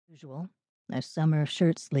Usual, a summer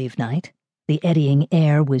shirt-sleeve night. The eddying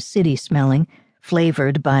air was city-smelling,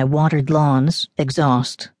 flavored by watered lawns,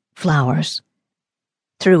 exhaust, flowers.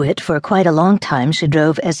 Through it for quite a long time she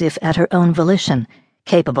drove as if at her own volition,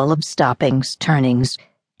 capable of stoppings, turnings,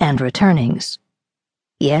 and returnings.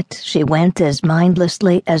 Yet she went as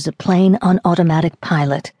mindlessly as a plane on automatic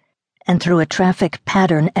pilot, and through a traffic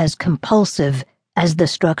pattern as compulsive as the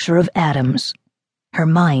structure of atoms. Her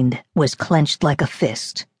mind was clenched like a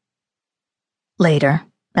fist. Later,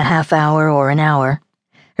 a half hour or an hour,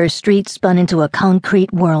 her street spun into a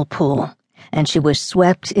concrete whirlpool, and she was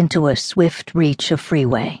swept into a swift reach of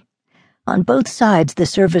freeway. On both sides, the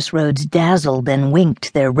service roads dazzled and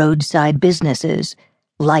winked their roadside businesses.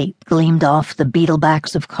 Light gleamed off the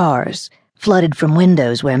beetlebacks of cars, flooded from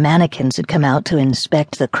windows where mannequins had come out to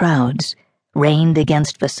inspect the crowds, rained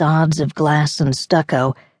against facades of glass and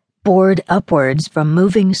stucco, bored upwards from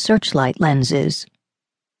moving searchlight lenses.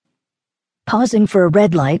 Pausing for a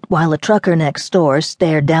red light while a trucker next door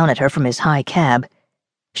stared down at her from his high cab,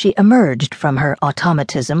 she emerged from her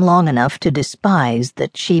automatism long enough to despise the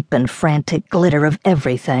cheap and frantic glitter of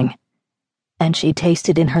everything, and she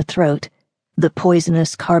tasted in her throat the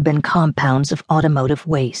poisonous carbon compounds of automotive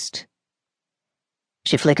waste.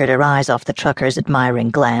 She flickered her eyes off the trucker's admiring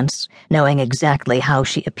glance, knowing exactly how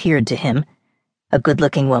she appeared to him, a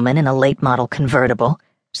good-looking woman in a late-model convertible,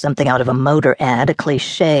 something out of a motor ad, a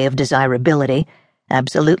cliché of desirability,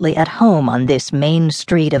 absolutely at home on this main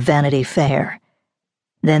street of Vanity Fair.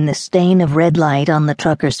 Then the stain of red light on the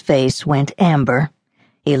trucker's face went amber.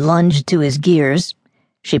 He lunged to his gears.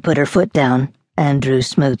 She put her foot down and drew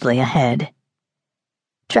smoothly ahead.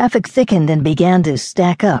 Traffic thickened and began to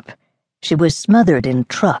stack up. She was smothered in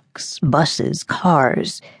trucks, buses,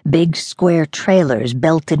 cars, big square trailers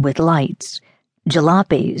belted with lights,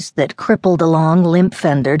 jalopies that crippled along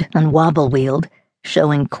limp-fendered and wobble-wheeled,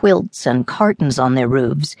 showing quilts and cartons on their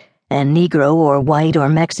roofs, and Negro or white or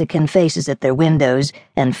Mexican faces at their windows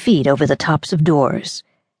and feet over the tops of doors.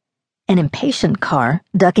 An impatient car,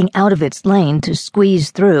 ducking out of its lane to squeeze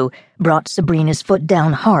through, brought Sabrina's foot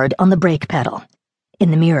down hard on the brake pedal. In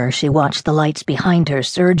the mirror, she watched the lights behind her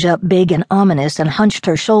surge up big and ominous and hunched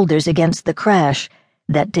her shoulders against the crash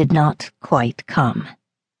that did not quite come.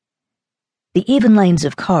 The even lanes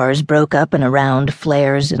of cars broke up and around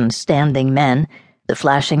flares and standing men, the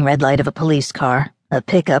flashing red light of a police car, a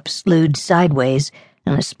pickup slewed sideways,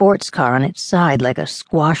 and a sports car on its side like a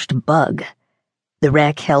squashed bug. The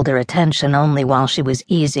wreck held her attention only while she was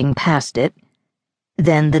easing past it.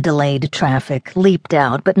 Then the delayed traffic leaped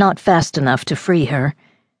out, but not fast enough to free her.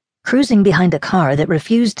 Cruising behind a car that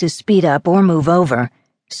refused to speed up or move over,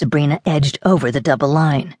 Sabrina edged over the double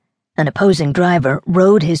line. An opposing driver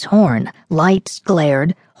rode his horn, lights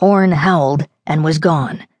glared, horn howled, and was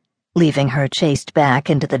gone, leaving her chased back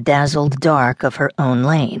into the dazzled dark of her own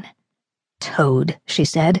lane. Toad, she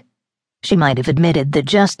said. She might have admitted the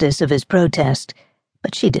justice of his protest,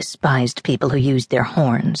 but she despised people who used their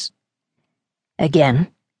horns. Again,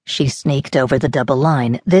 she sneaked over the double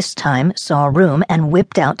line, this time saw room and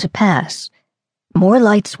whipped out to pass. More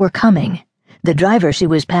lights were coming. The driver she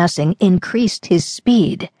was passing increased his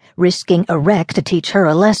speed, risking a wreck to teach her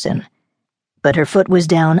a lesson. But her foot was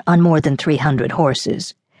down on more than 300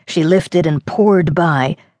 horses. She lifted and poured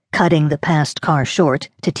by, cutting the passed car short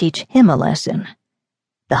to teach him a lesson.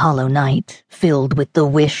 The hollow night filled with the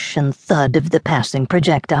whish and thud of the passing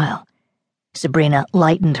projectile. Sabrina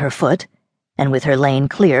lightened her foot, and with her lane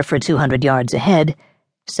clear for 200 yards ahead,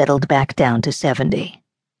 settled back down to 70.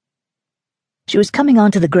 She was coming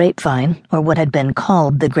onto the grapevine, or what had been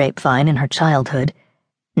called the grapevine in her childhood.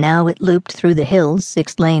 Now it looped through the hills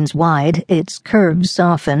 6 lanes wide, its curves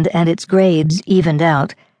softened and its grades evened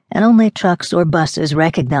out, and only trucks or buses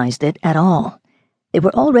recognized it at all. They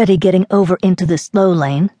were already getting over into the slow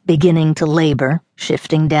lane, beginning to labor,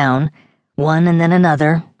 shifting down, one and then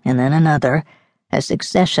another, a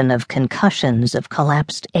succession of concussions of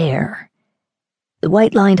collapsed air. The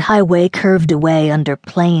white-lined highway curved away under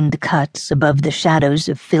planed cuts above the shadows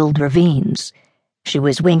of filled ravines. She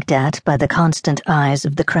was winked at by the constant eyes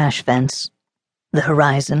of the crash fence. The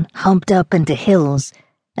horizon humped up into hills,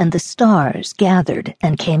 and the stars gathered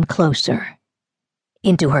and came closer.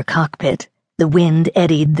 Into her cockpit, the wind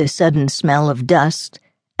eddied the sudden smell of dust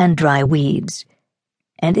and dry weeds.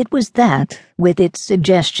 And it was that, with its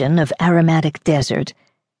suggestion of aromatic desert,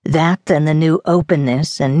 that and the new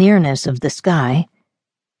openness and nearness of the sky,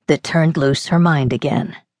 that turned loose her mind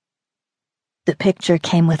again. The picture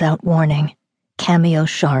came without warning, cameo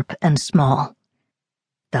sharp and small.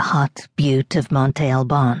 The hot butte of Monte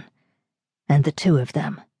Alban, and the two of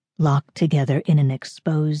them locked together in an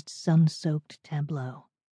exposed, sun-soaked tableau.